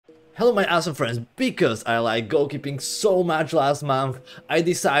Hello my awesome friends, because I like goalkeeping so much last month, I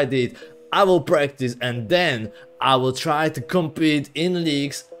decided I will practice and then I will try to compete in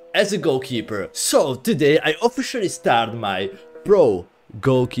leagues as a goalkeeper. So today I officially start my pro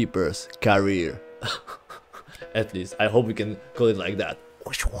goalkeeper's career. At least, I hope we can call it like that.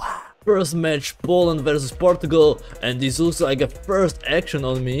 First match, Poland versus Portugal, and this looks like a first action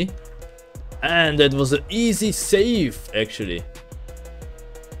on me. And that was an easy save, actually.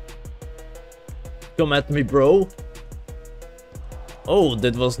 Come at me, bro. Oh,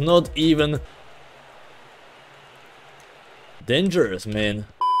 that was not even dangerous, man.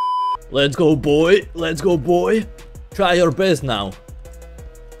 Let's go, boy. Let's go, boy. Try your best now.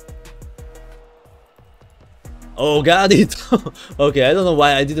 Oh, got it. Okay, I don't know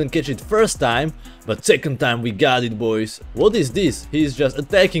why I didn't catch it first time, but second time we got it, boys. What is this? He's just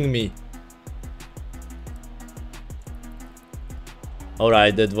attacking me.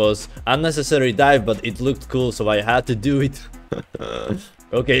 Alright, that was unnecessary dive, but it looked cool, so I had to do it.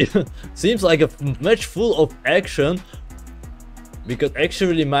 Okay, seems like a match full of action, because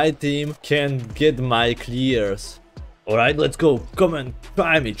actually my team can get my clears. Alright, let's go. Come on,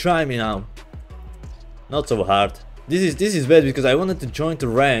 try me now. Not so hard. This is bad because I wanted to join the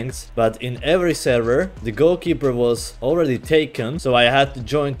ranks, but in every server the goalkeeper was already taken, so I had to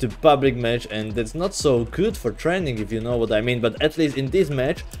join the public match, and that's not so good for training, if you know what I mean. But at least in this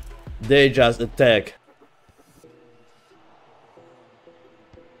match they just attack.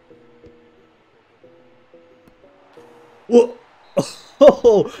 Whoa.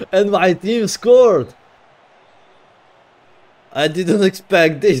 Oh, and my team scored. I didn't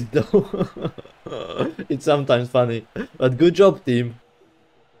expect this though. It's sometimes funny, but good job, team.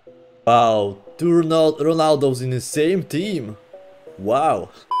 Wow, two Ronaldos in the same team. Wow.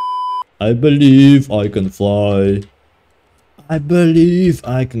 I believe I can fly. I believe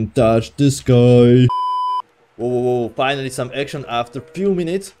I can touch the sky. Whoa, whoa, whoa, finally some action after few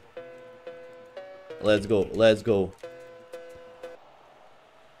minutes. Let's go, let's go.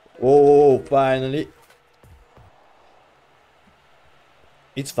 Whoa, finally.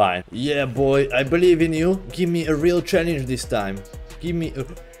 It's fine. Yeah, boy, I believe in you. Give me a real challenge this time. Give me a...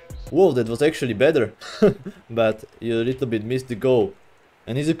 Whoa, that was actually better. But you a little bit missed the goal.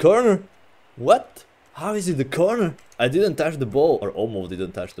 And it's a corner. What? How is it the corner? I didn't touch the ball. Or almost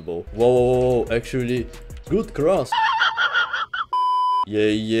didn't touch the ball. Whoa, whoa, whoa. Actually, good cross.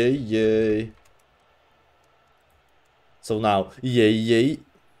 Yay, yay, yay. So now, yay, yay.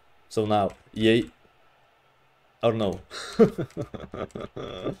 So now, yay. Or no.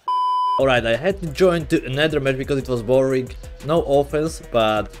 Alright, I had to join to another match because it was boring. No offense,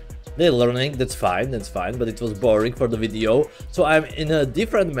 but they're learning, that's fine, but it was boring for the video. So I'm in a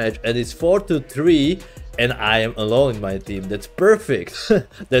different match and it's 4-3 and I am alone in my team. That's perfect.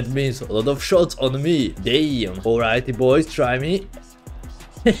 That means a lot of shots on me. Damn. Alrighty boys, try me.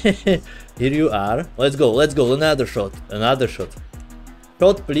 Here you are. Let's go, another shot.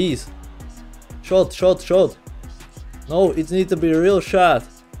 Shot please. Shot. No, it needs to be a real shot.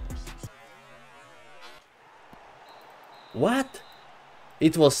 What?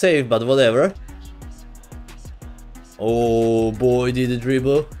 It was safe, but whatever. Oh, boy did a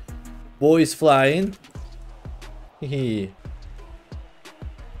dribble. Boy is flying. Hehe.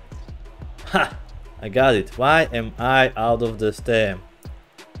 Ha! I got it. Why am I out of the stem?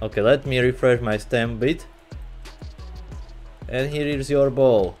 Okay, let me refresh my stem bit. And here is your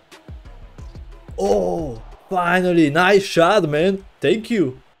ball. Oh! Finally, nice shot, man. Thank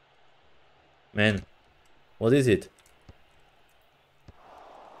you. Man, what is it?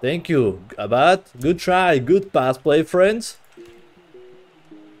 Thank you, Abad. Good try, good pass play, friends.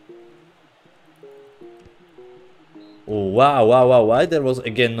 Oh, wow. Why there was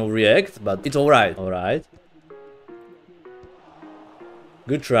again no react, but it's alright.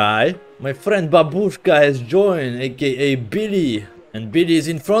 Good try. My friend Babushka has joined, aka Billy. And Billy is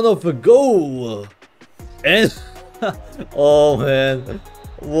in front of a goal. And oh man,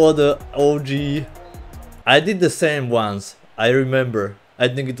 what a OG. I did the same once, I remember. I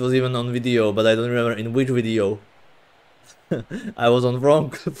think it was even on video, but I don't remember in which video. I was on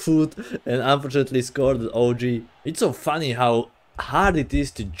wrong foot and unfortunately scored the OG. It's so funny how hard it is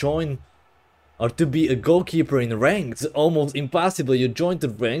to join or to be a goalkeeper in ranks. It's almost impossible. You join the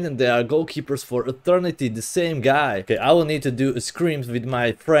rank and there are goalkeepers for eternity, the same guy. Okay, I will need to do a scrims with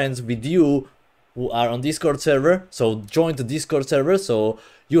my friends, with you, who are on Discord server. So join the Discord server so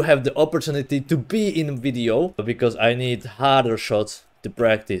you have the opportunity to be in video, because I need harder shots to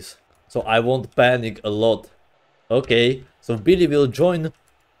practice, so I won't panic a lot. Okay, so Billy will join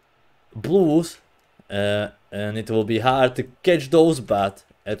Blues and it will be hard to catch those, but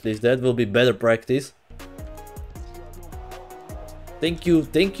At least that will be better practice. Thank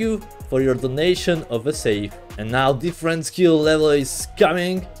you for your donation of a save. And now different skill level is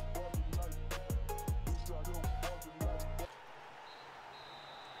coming.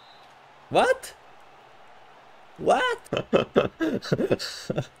 What? What?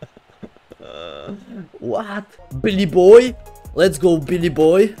 What? Billy boy? Let's go, Billy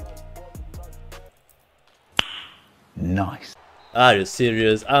boy. Nice. Are you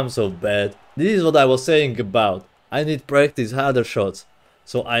serious? I'm so bad. This is what I was saying about. I need practice harder shots,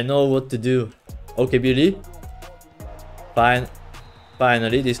 so I know what to do. Okay, Billy. Fine.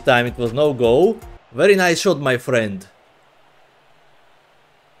 Finally, this time it was no go. Very nice shot, my friend.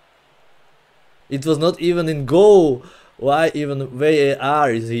 It was not even in goal. Why even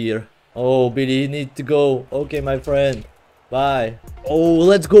VAR is here? Oh, Billy, you need to go. Okay, my friend. Bye. Oh,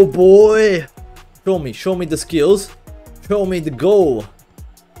 let's go, boy. Show me the skills. Show me the goal.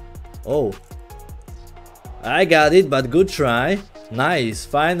 Oh. I got it, but good try. Nice.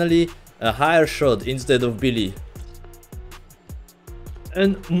 Finally, a higher shot instead of Billy.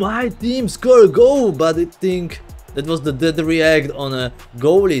 And my team scored a goal, but I think that was the dead react on a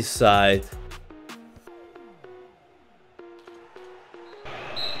goalie side.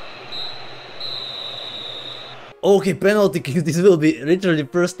 Okay, penalty kick. This will be literally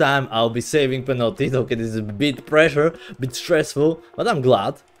first time I'll be saving penalties. Okay, this is a bit pressure, a bit stressful, but I'm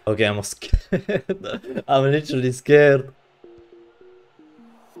glad. Okay, I'm scared. I'm literally scared.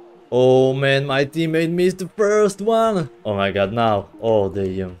 Oh man, my teammate missed the first one. Oh my god, now. Oh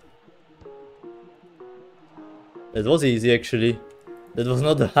damn. That was easy actually. That was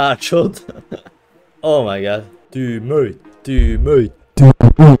not a hard shot. Oh my god. Teammate.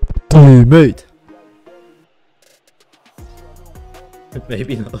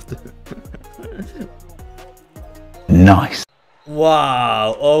 Maybe not. Nice.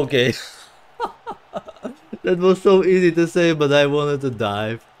 Wow, okay. That was so easy to say, but I wanted to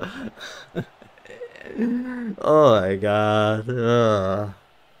dive. Oh my god.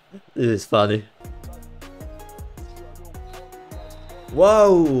 This is funny.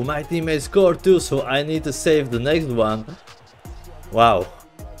 Whoa, my teammate scored too, so I need to save the next one. Wow.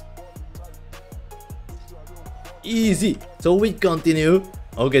 Easy. So we continue.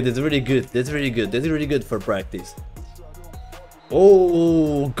 Okay, that's really good. That's really good. That's really good for practice.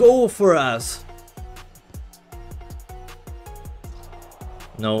 Oh, go for us.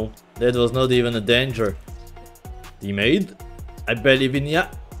 No, that was not even a danger. Teammate, I believe in ya.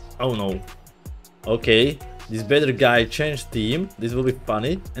 Oh no. Okay, this better guy changed team. This will be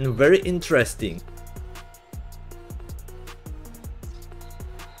funny and very interesting.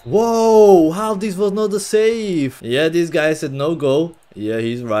 Whoa, how this was not a save? Yeah, this guy said no goal. Yeah,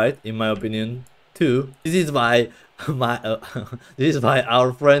 he's right, in my opinion, too. This is why this is why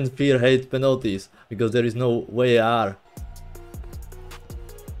our friends fear hate penalties, because there is no VAR.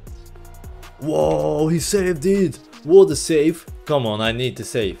 Whoa, he saved it. What a save. Come on, I need to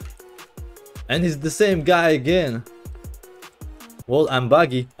save. And it's the same guy again. Well, I'm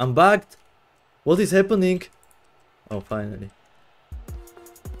buggy. I'm bugged. What is happening? Oh, finally.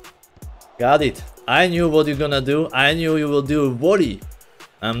 Got it. I knew what you're gonna do. I knew you will do a volley.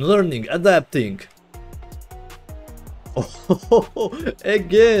 I'm learning, adapting. Oh,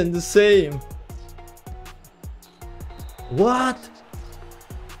 again, the same. What?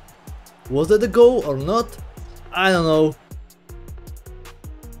 Was that a goal or not? I don't know.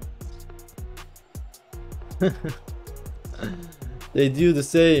 They do the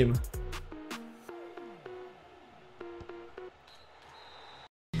same.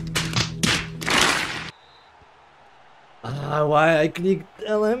 Ah, why I clicked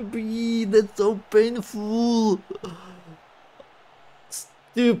LMP? That's so painful.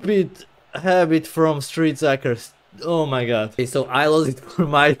 Stupid habit from Street Soccer. Oh my god. Okay, so I lost it for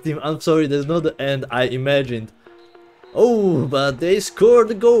my team. I'm sorry, that's not the end I imagined. Oh, but they scored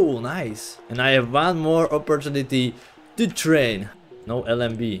the goal. Nice. And I have one more opportunity to train. No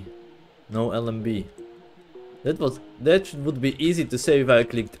LMB. No LMB. That would be easy to say if I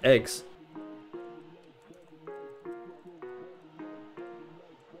clicked X.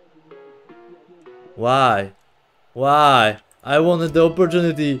 Why? Why? I wanted the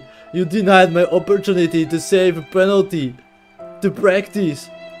opportunity. You denied my opportunity to save a penalty. To practice.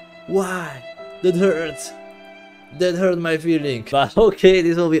 Why? That hurts. That hurt my feeling. But okay,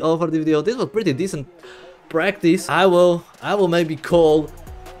 this will be all for the video. This was pretty decent practice. I will maybe call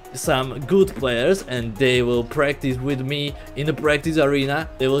some good players and they will practice with me in the practice arena.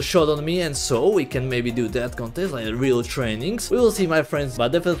 They will shot on me, and so we can maybe do that contest, like real trainings. We will see, my friends,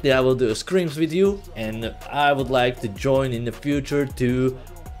 but definitely I will do scrims with you, and I would like to join in the future to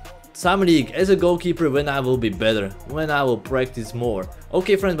some league as a goalkeeper when I will be better, when I will practice more.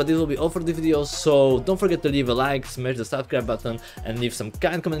 Okay friends, but this will be all for the video, so don't forget to leave a like, smash the subscribe button, and leave some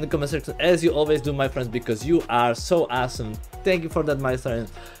kind comment in the comment section as you always do, my friends, because you are so awesome. Thank you for that, my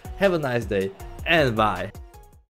friends. Have a nice day and bye.